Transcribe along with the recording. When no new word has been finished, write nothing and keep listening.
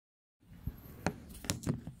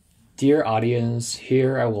Dear audience,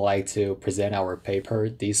 here I would like to present our paper,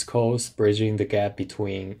 Discourse, Bridging the Gap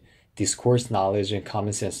Between Discourse Knowledge and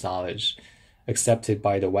Commonsense Knowledge, accepted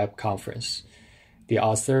by the web conference. The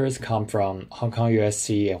authors come from Hong Kong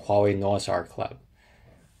USC and Huawei Noah's Ark Club.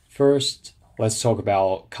 First, let's talk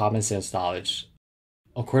about commonsense knowledge.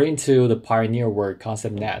 According to the pioneer work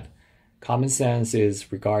ConceptNet, common sense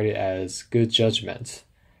is regarded as good judgment.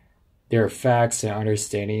 There are facts and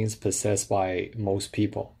understandings possessed by most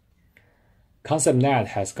people. ConceptNet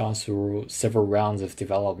has gone through several rounds of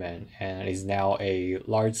development and is now a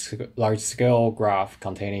large-scale graph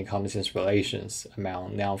containing common sense relations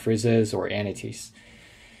among noun phrases or entities.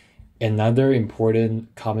 Another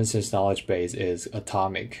important common sense knowledge base is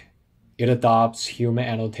atomic. It adopts human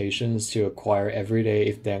annotations to acquire everyday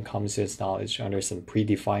if-then common sense knowledge under some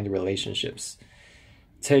predefined relationships.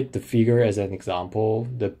 Take the figure as an example.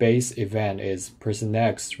 The base event is person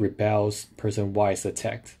X repels person Y's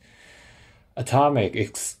attack. Atomic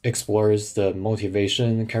explores the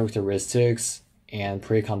motivation, characteristics, and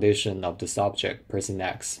precondition of the subject, person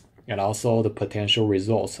X, and also the potential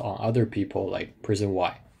results on other people like person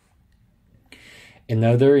Y.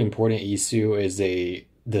 Another important issue is the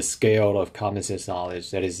scale of common sense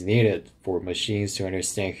knowledge that is needed for machines to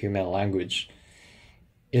understand human language.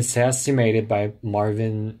 It's estimated by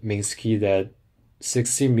Marvin Minsky that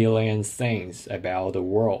 60 million things about the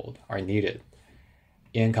world are needed.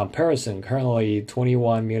 In comparison, currently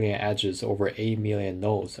 21 million edges over 8 million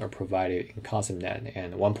nodes are provided in ConceptNet,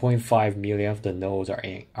 and 1.5 million of the nodes are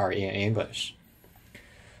in English.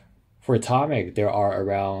 For Atomic, there are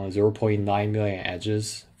around 0.9 million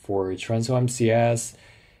edges. For TransOMCS,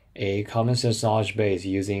 a common sense knowledge base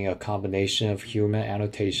using a combination of human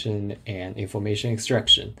annotation and information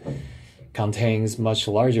extraction, contains much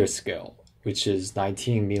larger scale, which is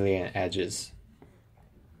 19 million edges.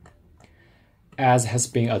 As has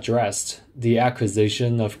been addressed, the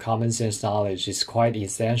acquisition of common sense knowledge is quite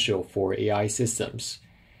essential for AI systems.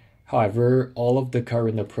 However, all of the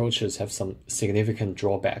current approaches have some significant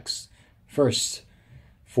drawbacks. First,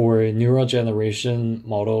 for neural generation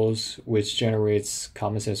models, which generates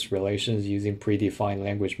common sense relations using predefined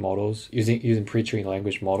language models, using pre-trained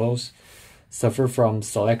language models, suffer from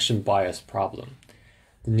selection bias problem.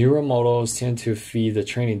 The neural models tend to feed the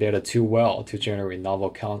training data too well to generate novel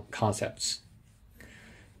concepts.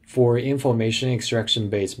 For information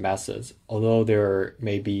extraction-based methods, although there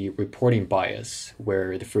may be reporting bias,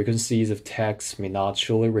 where the frequencies of text may not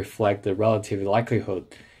truly reflect the relative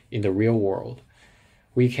likelihood in the real world,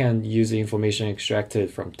 we can use the information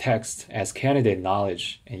extracted from text as candidate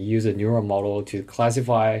knowledge and use a neural model to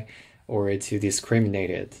classify or to discriminate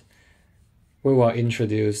it. We will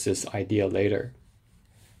introduce this idea later.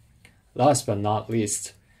 Last but not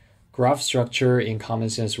least, graph structure in common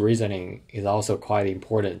sense reasoning is also quite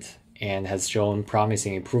important and has shown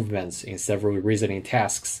promising improvements in several reasoning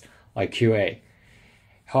tasks like QA.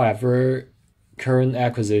 However, current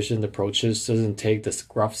acquisition approaches doesn't take the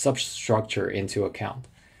graph substructure into account,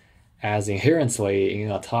 as inherently in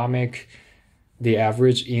Atomic, the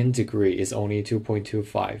average in degree is only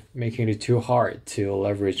 2.25, making it too hard to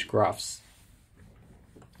leverage graphs.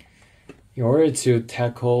 In order to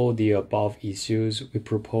tackle the above issues, we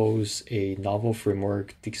propose a novel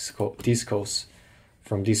framework, DISCOS,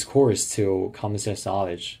 from Discourse to common sense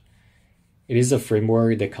knowledge. It is a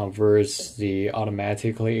framework that converts the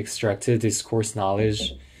automatically extracted discourse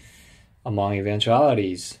knowledge among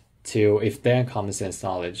eventualities to if-then common sense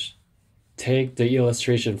knowledge. Take the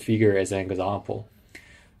illustration figure as an example.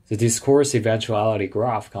 The discourse eventuality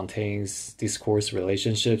graph contains discourse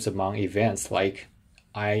relationships among events like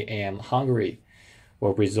I am hungry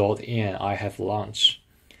will result in I have lunch.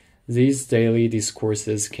 These daily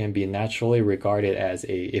discourses can be naturally regarded as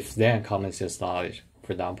a if-then common sense knowledge.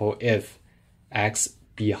 For example, if X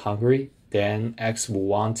be hungry, then X will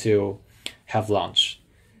want to have lunch,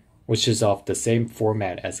 which is of the same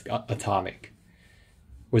format as Atomic.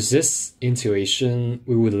 With this intuition,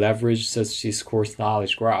 we would leverage such discourse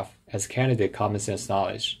knowledge graph as candidate common sense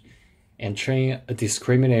knowledge and train a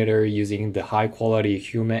discriminator using the high-quality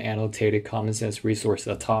human annotated common sense resource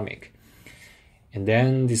Atomic, and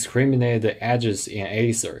then discriminate the edges in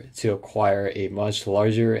Aether to acquire a much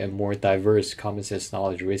larger and more diverse common sense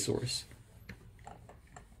knowledge resource.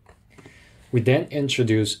 We then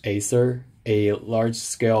introduce Aether, a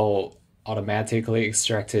large-scale automatically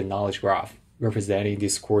extracted knowledge graph representing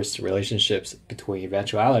discourse relationships between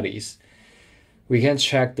eventualities. We can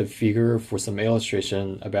check the figure for some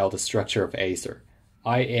illustration about the structure of Aether.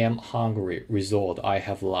 I am hungry, result, I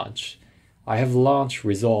have lunch. I have lunch,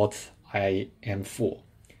 result, I am full.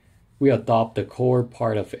 We adopt the core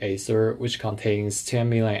part of Acer, which contains 10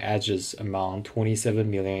 million edges among 27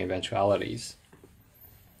 million eventualities.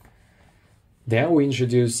 Then we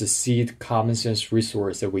introduce the seed Commonsense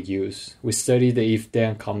resource that we use. We study the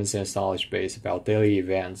if-then Commonsense knowledge base about daily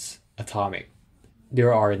events, atomic.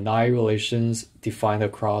 There are 9 relations defined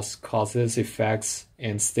across causes, effects,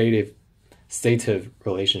 and stative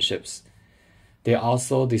relationships. They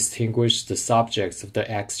also distinguish the subjects of the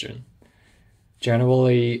action.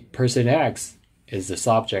 Generally, person X is the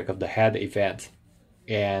subject of the head event,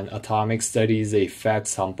 and atomic studies the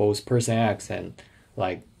effects on both person X and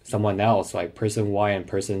someone else, like person Y and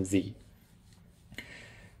person Z.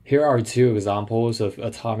 Here are 2 examples of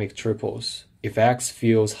atomic triples. If X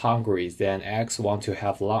feels hungry, then X wants to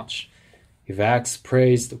have lunch. If X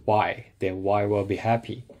praised Y, then Y will be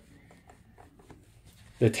happy.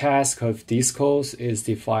 The task of DISCOS is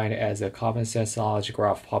defined as a Commonsense knowledge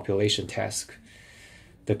graph population task.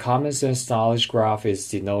 The Commonsense knowledge graph is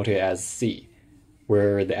denoted as C,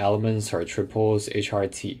 where the elements are triples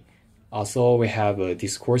HRT. Also, we have a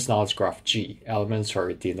Discourse knowledge graph G. Elements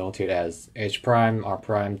are denoted as H',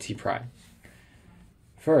 R', T'.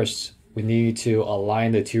 First, we need to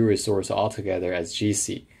align the 2 resources altogether as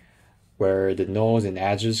GC, where the nodes and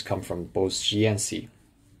edges come from both G and C.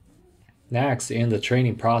 Next, in the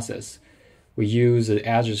training process, we use the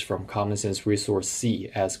edges from Commonsense resource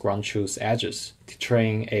C as ground truth edges to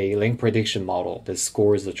train a link prediction model that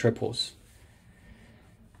scores the triples.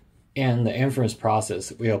 In the inference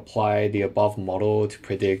process, we apply the above model to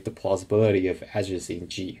predict the plausibility of edges in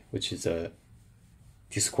G, which is a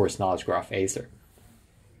Discourse knowledge graph Acer.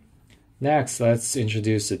 Next, let's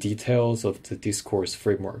introduce the details of the Discourse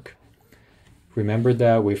framework. Remember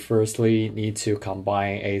that we firstly need to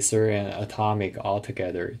combine Acer and atomic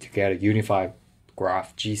altogether to get a unified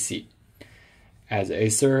graph GC. As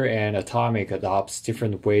Acer and atomic adopts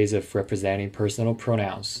different ways of representing personal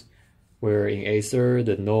pronouns, where in Acer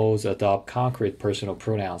the nodes adopt concrete personal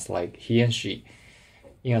pronouns like he and she.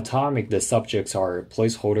 In atomic, the subjects are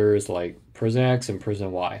placeholders like person X and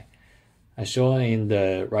person Y. As shown in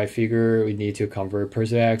the right figure, we need to convert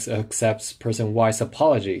person X accepts person Y's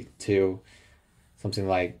apology to something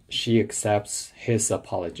like she accepts his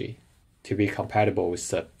apology to be compatible with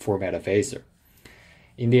the format of Acer.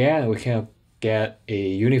 In the end, we can get a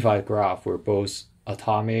unified graph where both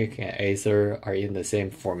atomic and Acer are in the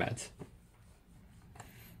same format.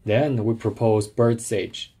 Then we propose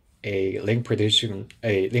BirdSage, a link prediction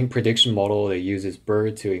model that uses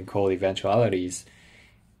BIRD to encode eventualities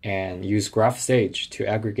and use GraphSage to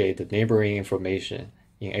aggregate the neighboring information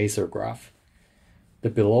in Acer graph. The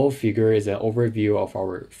below figure is an overview of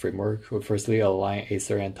our framework. We firstly align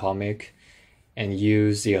Acer and atomic and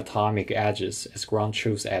use the atomic edges as ground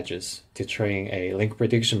truth edges to train a link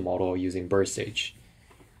prediction model using BirdSage.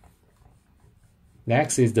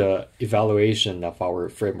 Next is the evaluation of our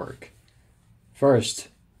framework. First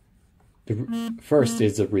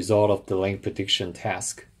is the result of the link prediction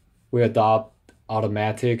task. We adopt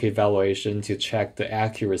automatic evaluation to check the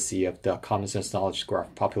accuracy of the Commonsense knowledge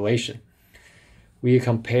graph population. We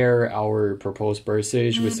compare our proposed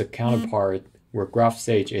BirdSage with the counterpart where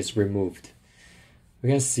GraphSage is removed. We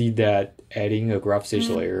can see that adding a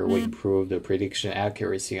GraphSage layer will improve the prediction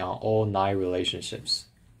accuracy on all 9 relationships.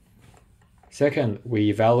 Second,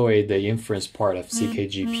 we evaluate the inference part of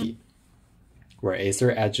CKGP, where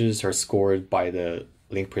Acer edges are scored by the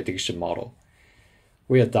link prediction model.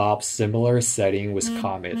 We adopt similar setting with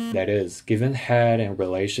Comet, that is, given head and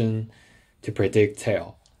relation to predict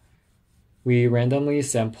tail. We randomly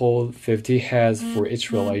sampled 50 heads for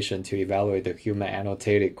each relation to evaluate the human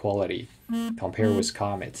annotated quality, compared with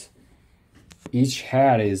Comet. Each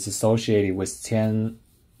head is associated with 10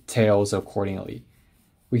 tails accordingly.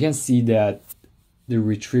 We can see that the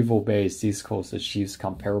retrieval-based DISCOS achieves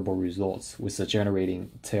comparable results with the generating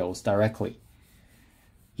tails directly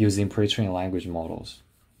using pre-trained language models.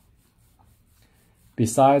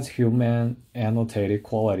 Besides human annotated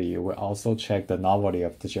quality, we also check the novelty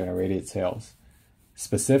of the generated tails.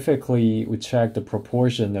 Specifically, we check the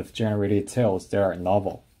proportion of generated tails that are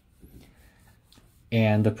novel,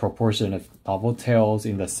 and the proportion of novel tails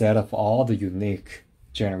in the set of all the unique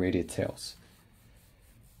generated tails.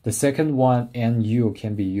 The second one, NU,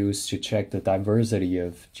 can be used to check the diversity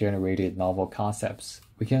of generated novel concepts.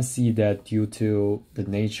 We can see that due to the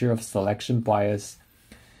nature of selection bias,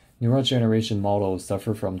 neural generation models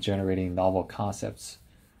suffer from generating novel concepts.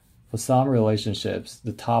 For some relationships,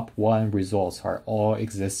 the top 1 results are all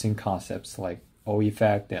existing concepts like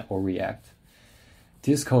O-effect and O-react.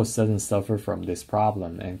 DISCOS doesn't suffer from this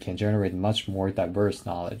problem and can generate much more diverse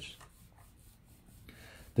knowledge.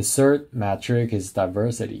 The third metric is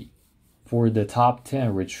diversity. For the top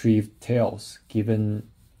 10 retrieved tails given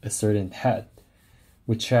a certain head,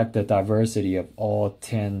 we check the diversity of all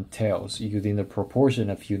 10 tails using the proportion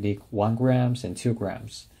of unique 1 grams and 2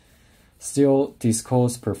 grams. Still,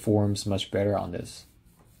 DISCOS performs much better on this.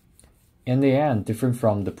 In the end, different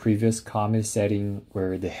from the previous comet setting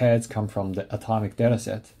where the heads come from the atomic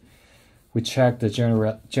dataset, we check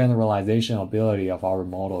the generalization ability of our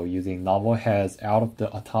model using novel heads out of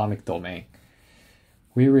the atomic domain.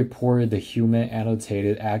 We report the human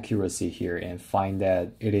annotated accuracy here and find that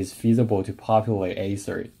it is feasible to populate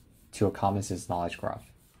Acer to a common sense knowledge graph.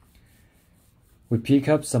 We pick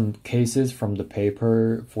up some cases from the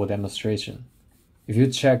paper for demonstration. If you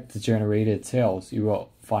check the generated tails, you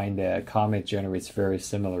will find that Comet generates very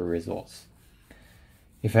similar results.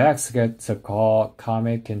 If X gets a call,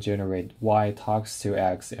 Comet can generate Y talks to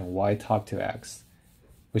X and Y talk to X,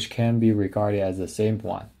 which can be regarded as the same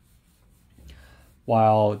one.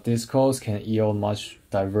 While DISCOS can yield much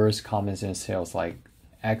diverse common sense tails like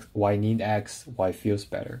X, Y need X, Y feels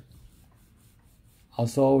better.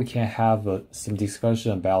 Also, we can have some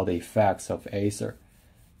discussion about the effects of Acer.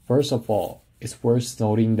 First of all, it's worth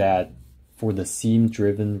noting that for the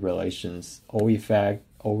seam-driven relations, O effect,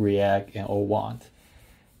 O react, and O want,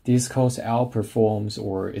 DISCOS outperforms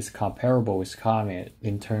or is comparable with Comet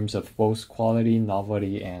in terms of both quality,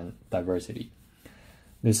 novelty, and diversity.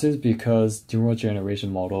 This is because neural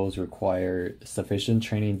generation models require sufficient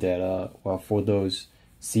training data, while for those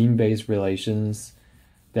seam-based relations,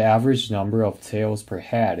 the average number of tails per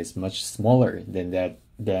head is much smaller than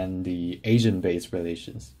the agent-based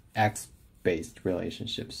relations, X-based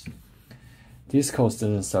relationships. DISCOS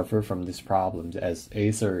doesn't suffer from this problem as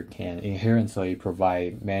Acer can inherently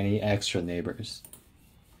provide many extra neighbors.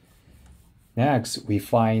 Next, we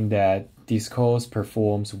find that DISCOS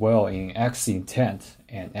performs well in X intent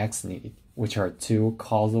and X need, which are two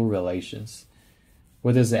causal relations.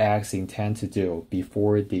 What does X intend to do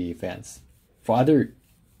before the events? For other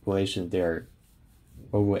relations there,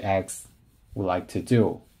 what would X would like to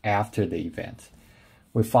do after the event?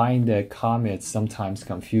 We find that Comet sometimes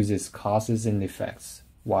confuses causes and effects,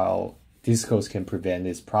 while DISCOS can prevent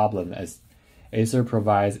this problem as Acer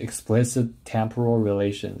provides explicit temporal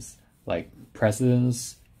relations like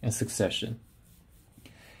precedence and succession.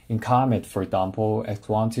 In Comet, for example, X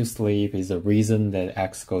want to sleep is the reason that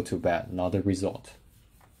X go to bed, not the result.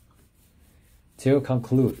 To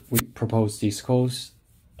conclude, we propose DISCOS,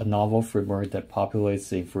 a novel framework that populates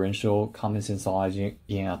the inferential common sense knowledge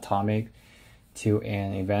in atomic to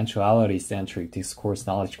an eventuality-centric discourse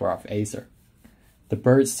knowledge graph Acer. The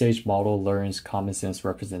BERT stage model learns common sense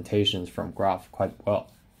representations from graph quite well.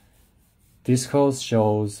 DISCOS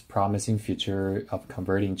shows promising future of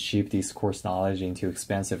converting cheap discourse knowledge into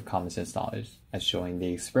expensive common sense knowledge, as shown in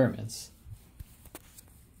the experiments.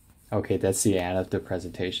 Okay, that's the end of the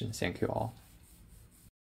presentation. Thank you all.